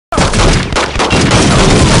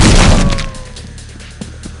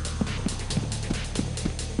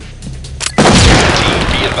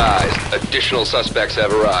advised, additional suspects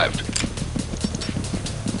have arrived.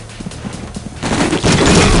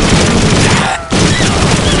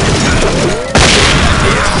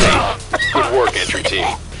 Good work, entry team.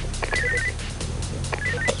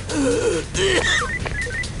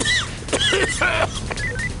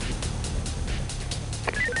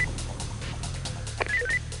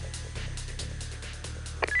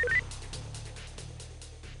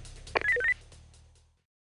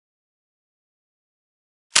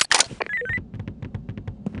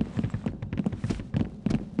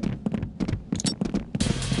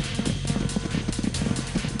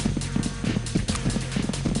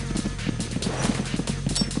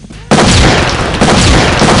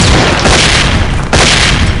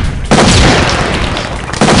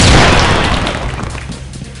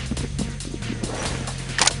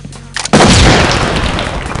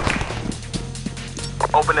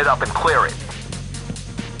 Open it up and clear it.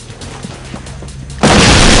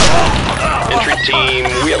 Entry team,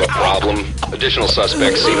 we have a problem. Additional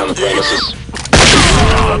suspects seen on the premises.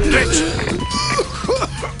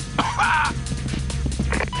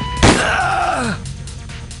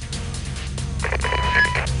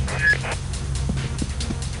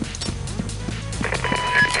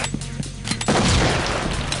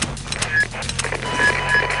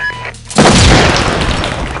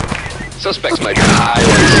 Suspects might be high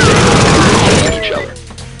on each other.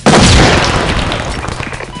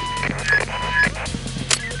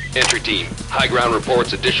 Entry team, high ground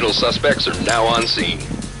reports additional suspects are now on scene.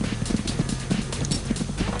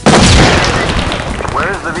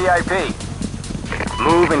 Where's the VIP?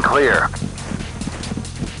 Move and clear.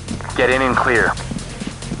 Get in and clear.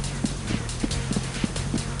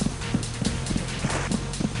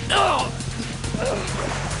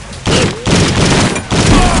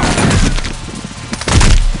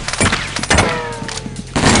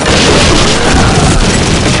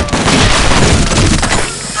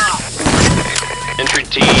 Entry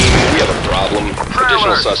team, we have a problem.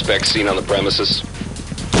 Additional suspects seen on the premises.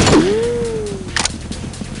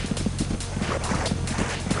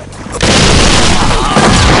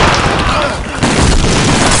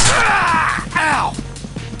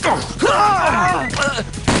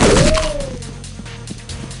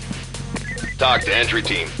 Talk to entry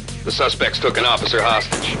team. The suspects took an officer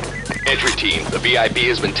hostage. Entry team, the VIP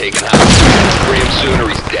has been taken hostage. Free him soon or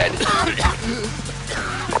he's dead.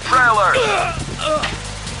 Trailer!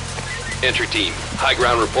 Entry team, high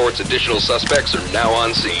ground reports additional suspects are now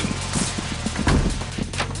on scene.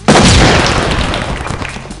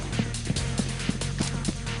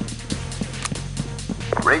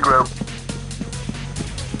 Regroup.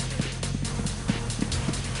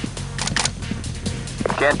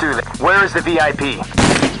 Can't do that. Where is the VIP?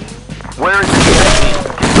 Where is the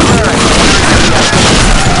VIP?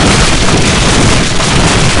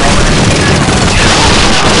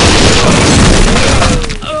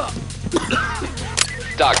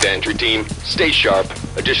 Talk to entry team. Stay sharp.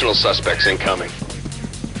 Additional suspects incoming.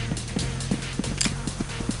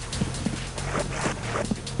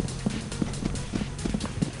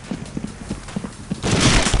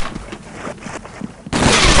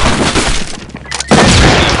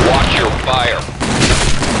 Watch your fire.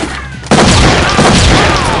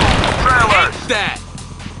 Trailer! Take that!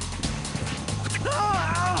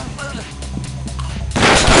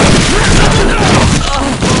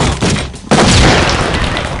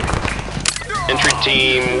 Entry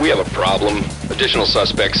team, we have a problem. Additional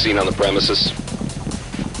suspects seen on the premises.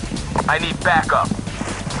 I need backup.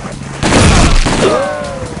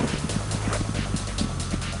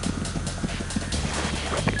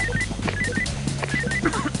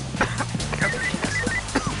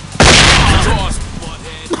 Toss,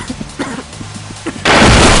 butthead.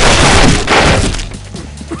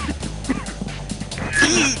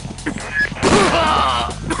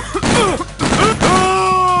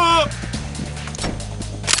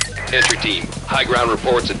 Entry team, high ground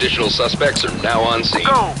reports additional suspects are now on scene.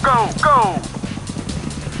 Go, go, go!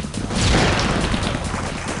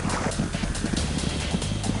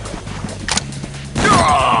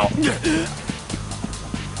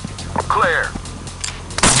 Clear.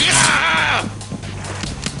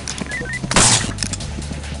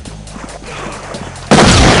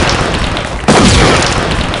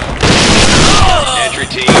 Entry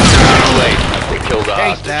team, too late. They killed the Take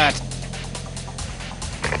hostage. that.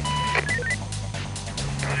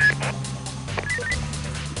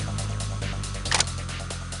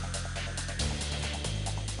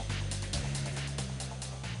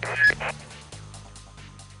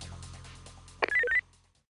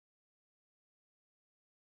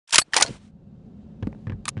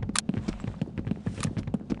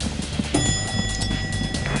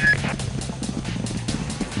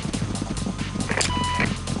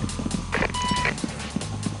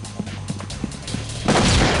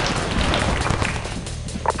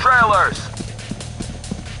 Trailers!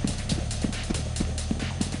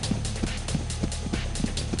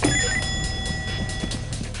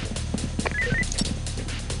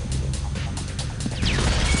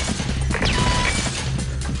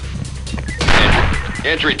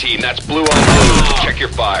 Entry team, that's blue on blue. Check your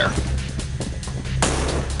fire.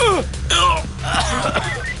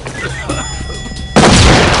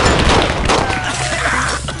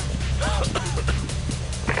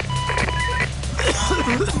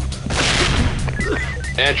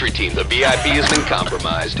 Entry team, the VIP has been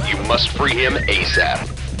compromised. You must free him ASAP.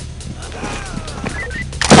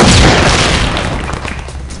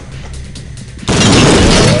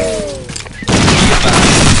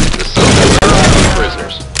 The suspects are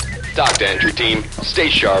prisoners. Dock to entry team. Stay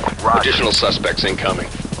sharp. Roger. Additional suspects incoming.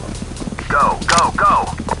 Go, go, go!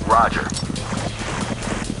 Roger.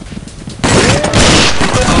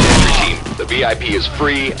 Entry team, the VIP is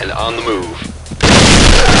free and on the move.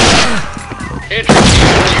 Entry team,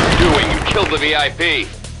 what are you doing? You killed the VIP.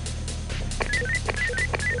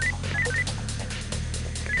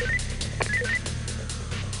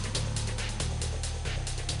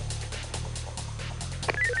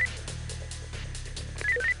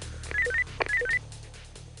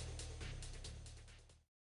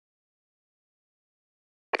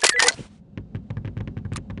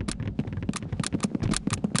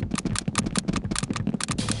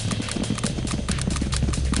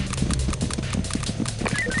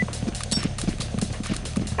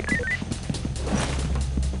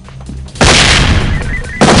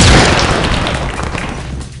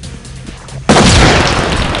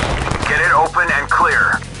 Open and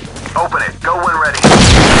clear. Open it. Go when ready.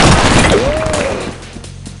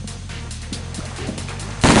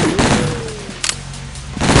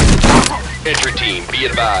 Entry team, be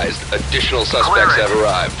advised. Additional suspects have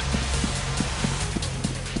arrived.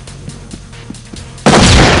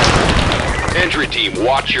 Entry team,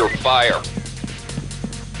 watch your fire.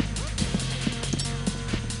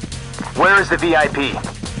 Where is the VIP?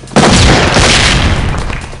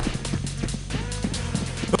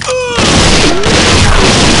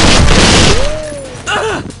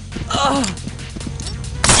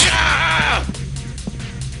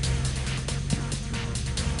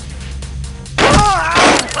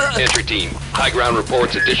 Entry team, high ground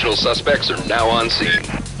reports additional suspects are now on scene.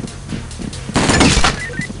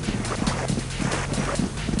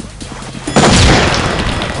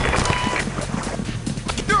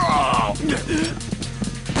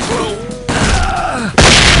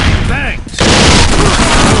 Thanks.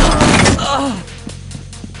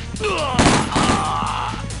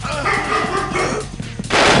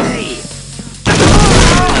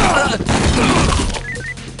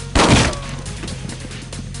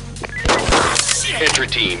 Entry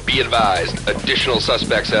team, be advised. Additional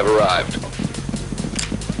suspects have arrived.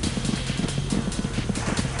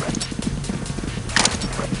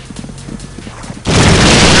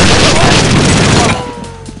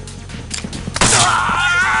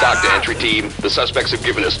 Dock to entry team. The suspects have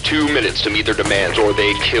given us 2 minutes to meet their demands or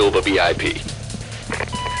they kill the VIP.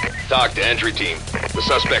 Dock to entry team. The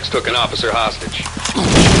suspects took an officer hostage.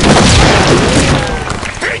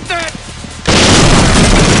 Hate that!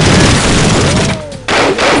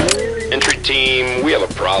 Entry team, we have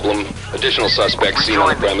a problem. Additional suspects seen on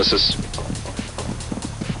the premises.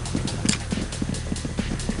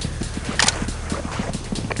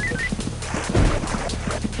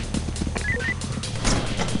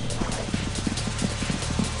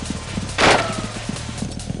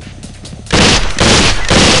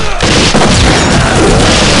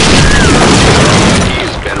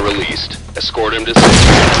 He's been released. Escort him to safety.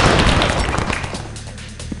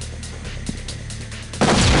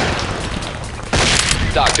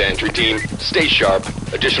 Dock to entry team. Stay sharp.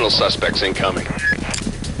 Additional suspects incoming.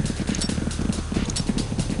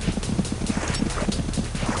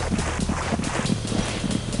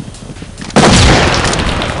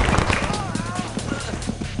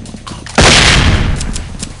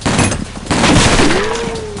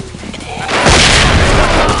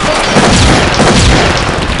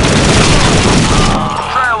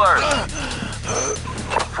 Trailers!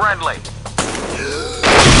 Friendly.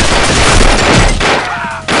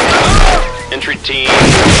 Entry team.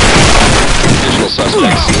 Additional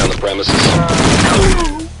suspects seen on the premises.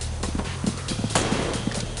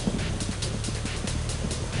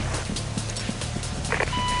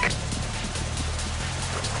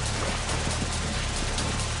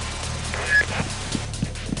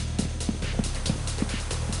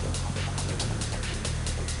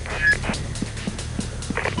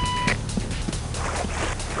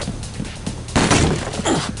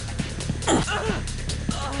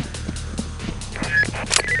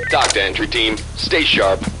 Talk to entry team. Stay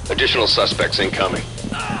sharp. Additional suspects incoming.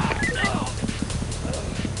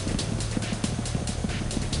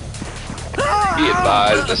 Be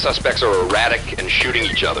advised, the suspects are erratic and shooting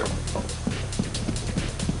each other.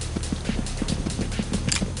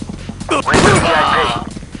 Where's the VIP?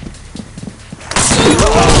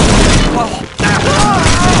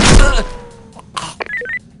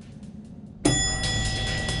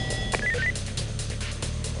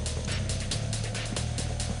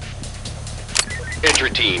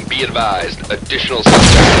 Entry team, be advised. Additional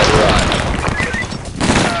suspects have arrived.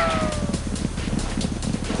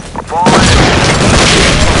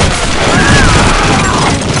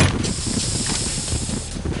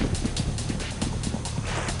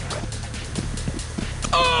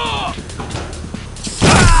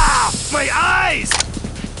 My eyes!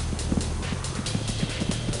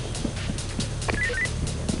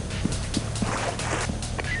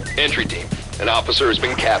 Entry team, an officer has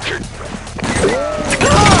been captured.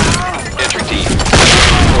 Entry team,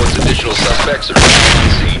 reports additional suspects are on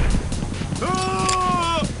scene.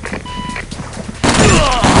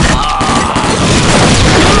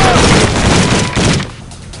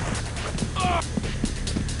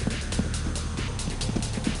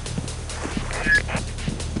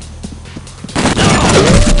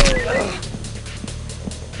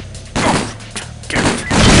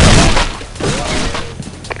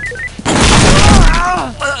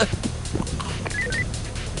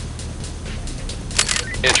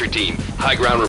 Entry team, high ground